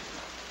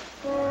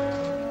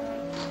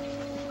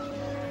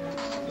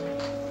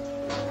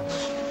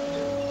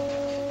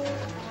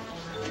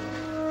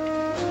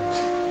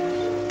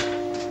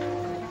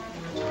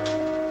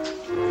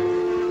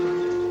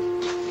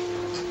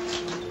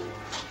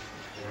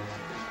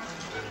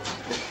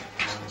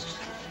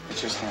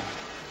 It's just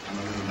I'm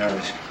a little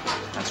nervous.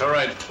 That's all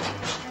right.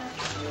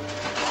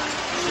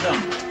 Sit down.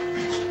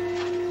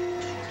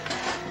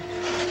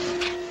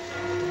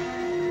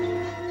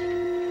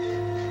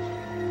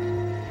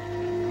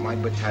 My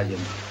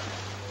battalion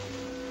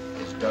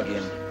is dug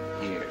in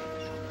here.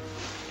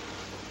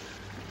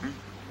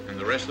 And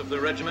the rest of the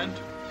regiment?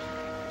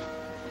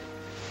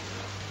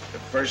 The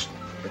 1st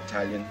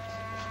Battalion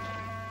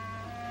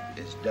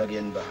is dug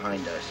in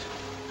behind us.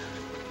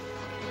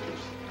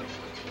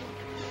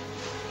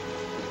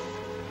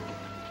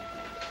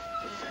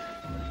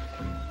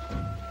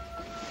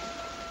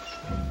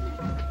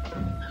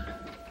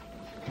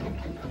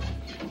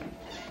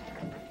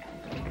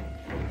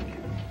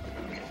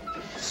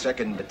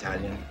 2nd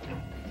Battalion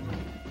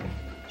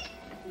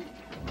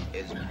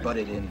is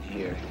butted in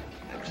here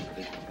next to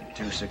the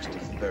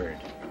 263rd.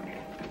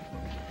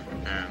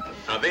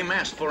 Are they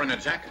massed for an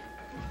attack?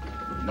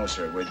 No,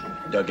 sir. We're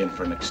dug in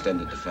for an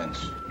extended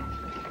defense.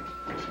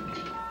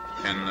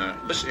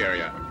 And this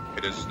area,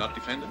 it is not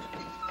defended?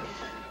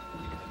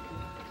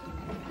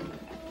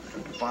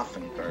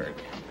 Pfaffenberg.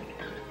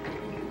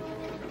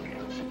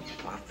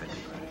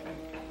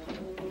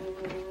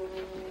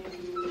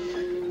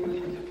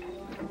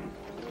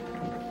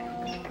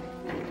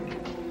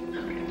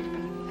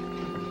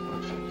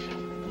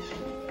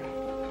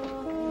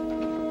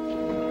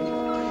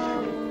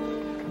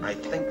 I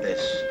think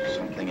there's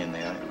something in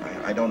there.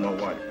 I don't know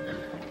what.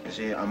 You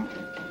see,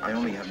 I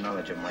only have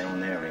knowledge of my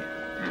own area.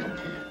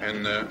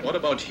 And what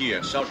about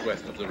here,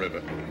 southwest of the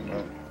river?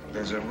 Well,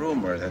 there's a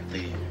rumor that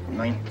the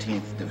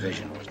 19th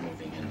Division was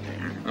moving in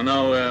there.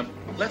 Now,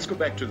 let's go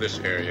back to this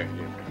area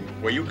here,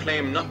 where you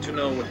claim not to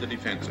know what the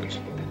defense is.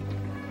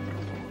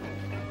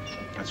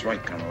 That's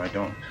right, Colonel, I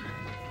don't.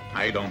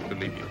 I don't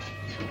believe you.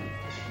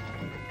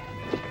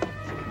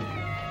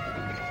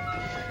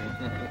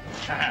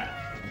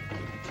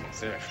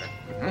 Sehr schön.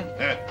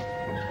 Good.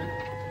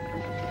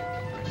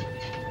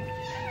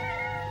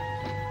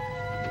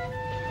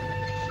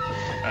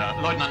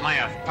 Leutnant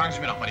Meyer, fangen Sie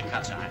mir doch mal die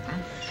Katze ein.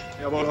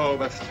 Jawohl, Herr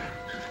Oberst.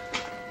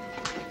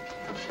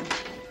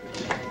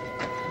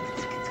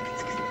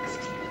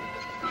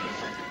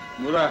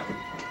 Mutter,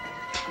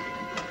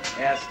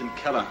 er ist im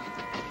Keller.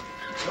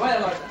 Neue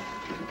Leute.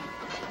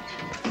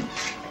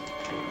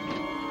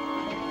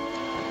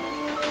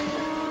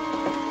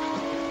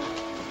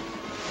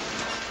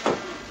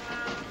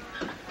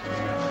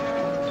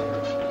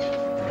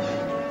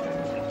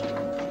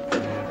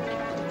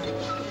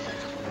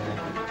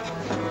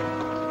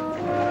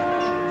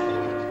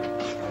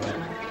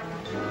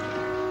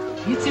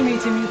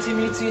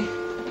 Miezi.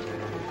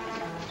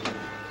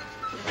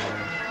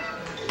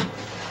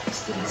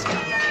 Bist du das Kid?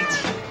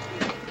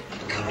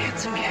 Komm her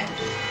zu mir.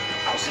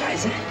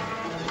 Ausreise.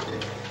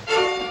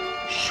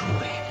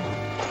 Schuhe.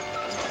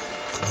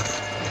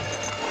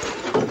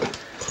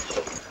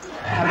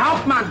 Herr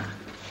Hauptmann!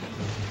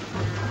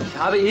 Ich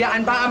habe hier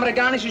ein paar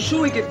amerikanische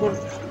Schuhe gefunden.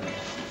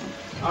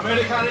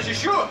 Amerikanische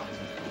Schuhe?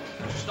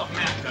 Das ist doch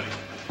merkwürdig.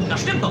 Da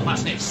stimmt doch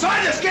was nicht.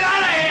 Saunders, geht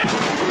alle her!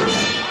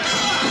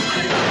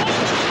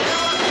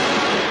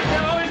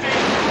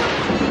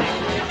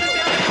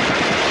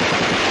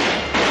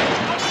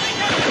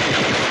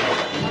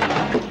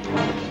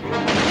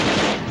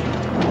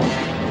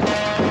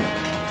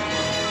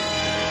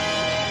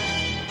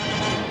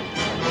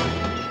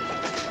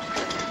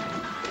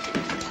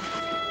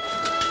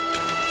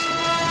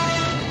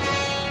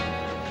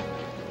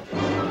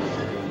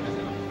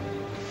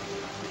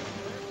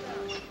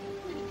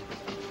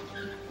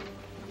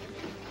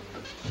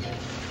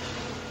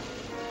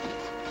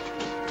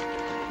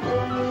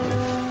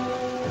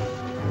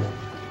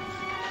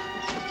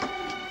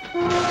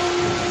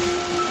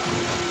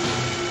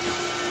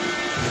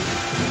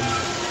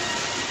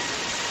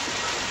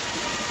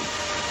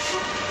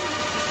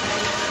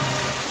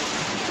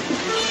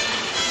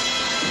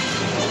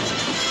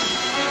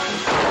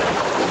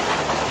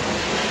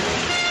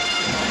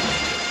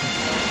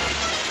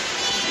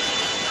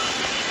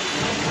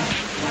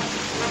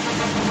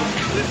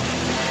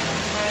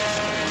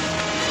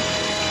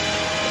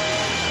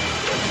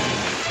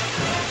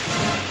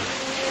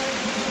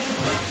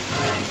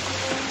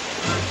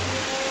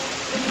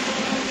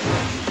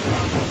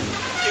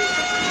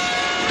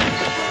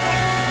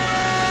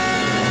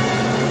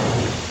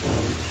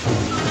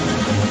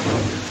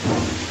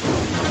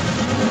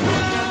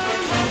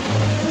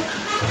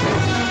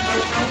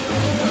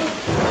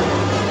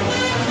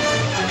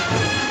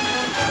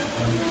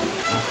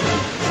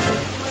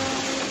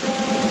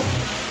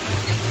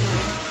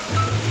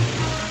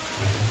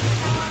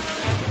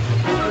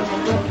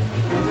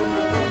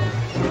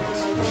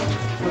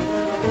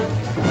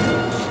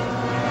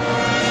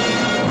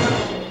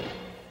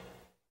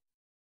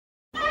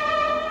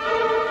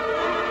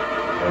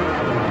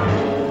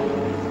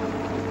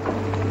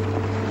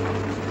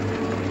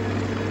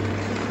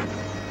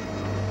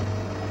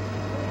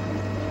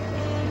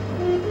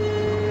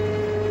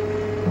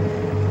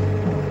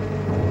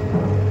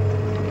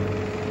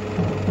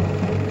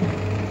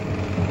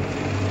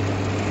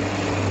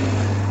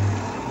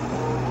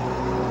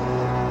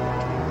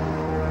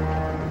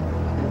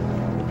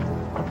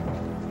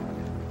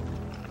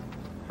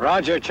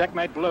 Roger,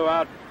 checkmate blew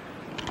out.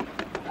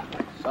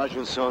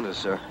 Sergeant Saunders,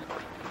 sir.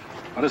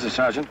 What is it,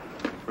 Sergeant?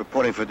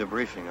 Reporting for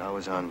debriefing. I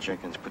was on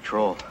Jenkins'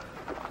 patrol.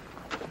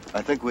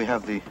 I think we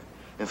have the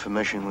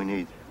information we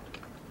need.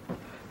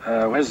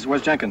 Where's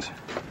Jenkins?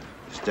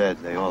 He's dead.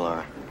 They all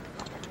are.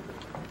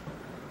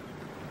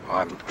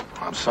 Oh,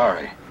 I'm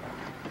sorry.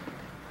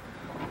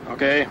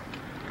 Okay,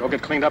 go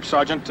get cleaned up,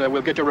 Sergeant.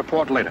 We'll get your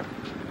report later.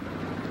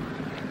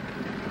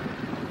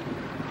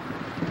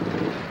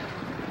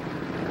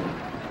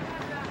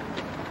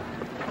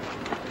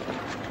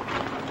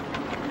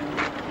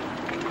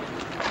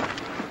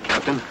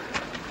 Captain,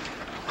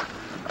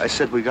 I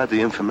said we got the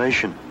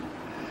information.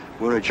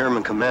 We're in a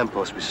German command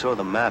post. We saw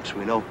the maps.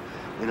 We know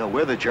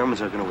where the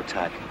Germans are going to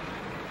attack.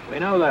 We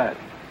know that.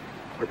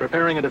 We're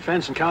preparing a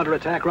defense and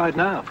counterattack right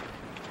now.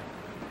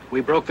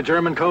 We broke the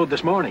German code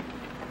this morning.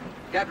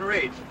 Captain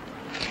Reed.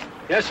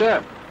 Yes,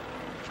 sir.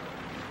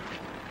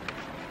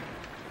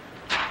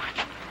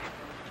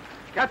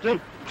 Captain.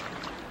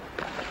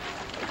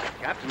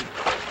 Captain.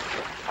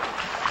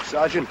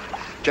 Sergeant,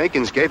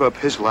 Jenkins gave up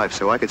his life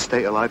so I could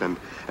stay alive and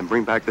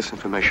bring back this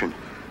information.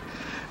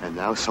 And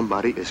now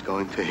somebody is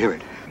going to hear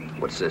it.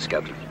 What's this,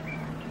 Captain?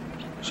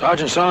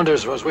 Sergeant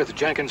Saunders was with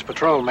Jenkins'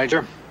 patrol,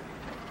 Major.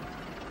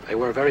 They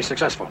were very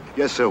successful.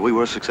 Yes, sir, we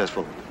were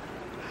successful.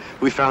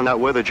 We found out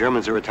where the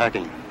Germans are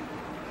attacking.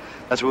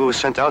 That's what we were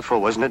sent out for,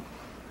 wasn't it?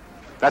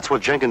 That's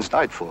what Jenkins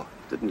died for.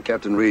 Didn't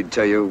Captain Reed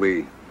tell you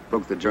we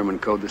broke the German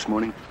code this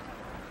morning?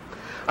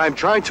 I'm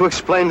trying to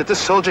explain that this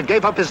soldier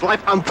gave up his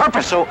life on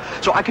purpose so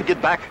I could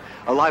get back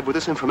alive with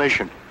this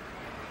information.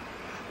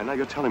 And now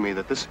you're telling me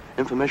that this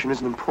information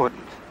isn't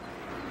important.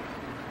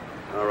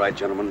 All right,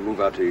 gentlemen, move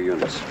out to your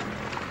units.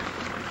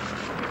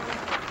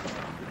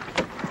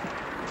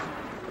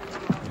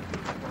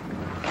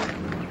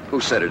 Who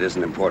said it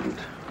isn't important?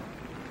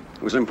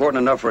 It was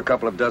important enough for a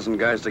couple of dozen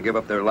guys to give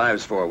up their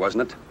lives for,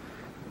 wasn't it?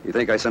 You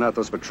think I sent out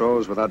those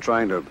patrols without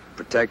trying to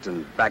protect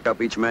and back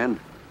up each man?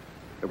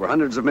 There were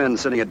hundreds of men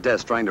sitting at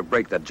desks trying to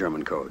break that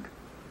German code.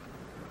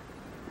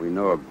 We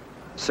know of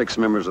 6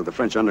 members of the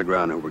French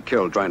underground who were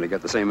killed trying to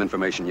get the same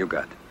information you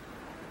got.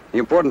 The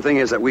important thing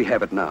is that we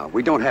have it now.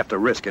 We don't have to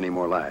risk any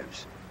more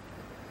lives.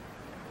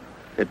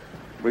 It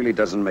really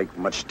doesn't make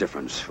much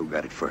difference who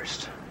got it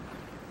first.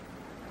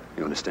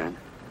 You understand?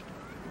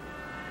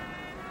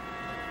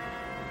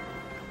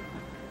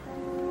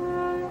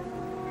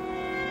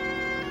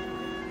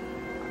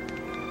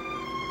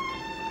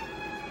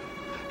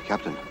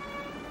 Captain,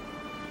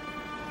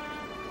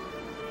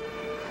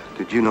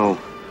 did you know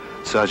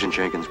Sergeant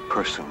Jenkins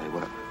personally?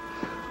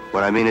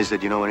 What I mean is,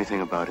 did you know anything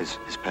about his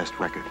past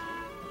record?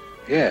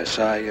 Yes,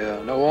 I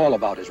know all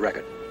about his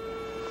record.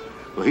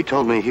 Well, he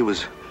told me he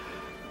was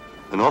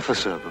an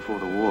officer before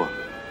the war.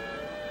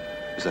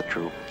 Is that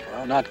true?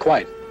 Well, not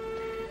quite.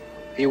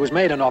 He was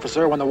made an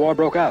officer when the war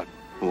broke out.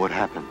 What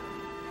happened?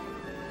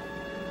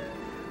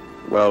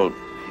 Well,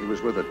 he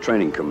was with a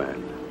training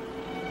command.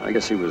 I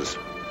guess he was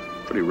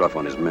pretty rough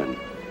on his men.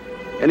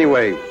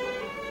 Anyway,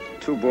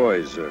 2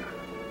 boys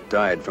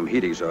died from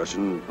heat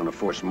exhaustion on a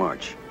forced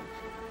march.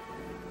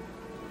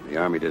 The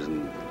Army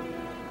didn't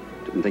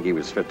think he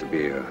was fit to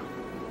be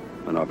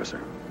an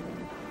officer.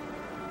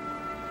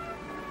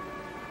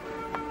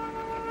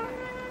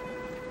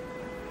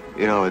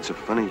 You know, it's a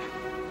funny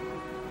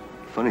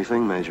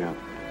thing, Major.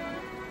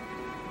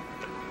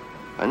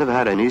 I never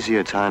had an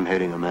easier time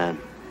hating a man.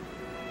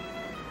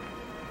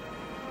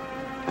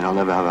 And I'll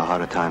never have a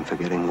harder time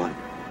forgetting one.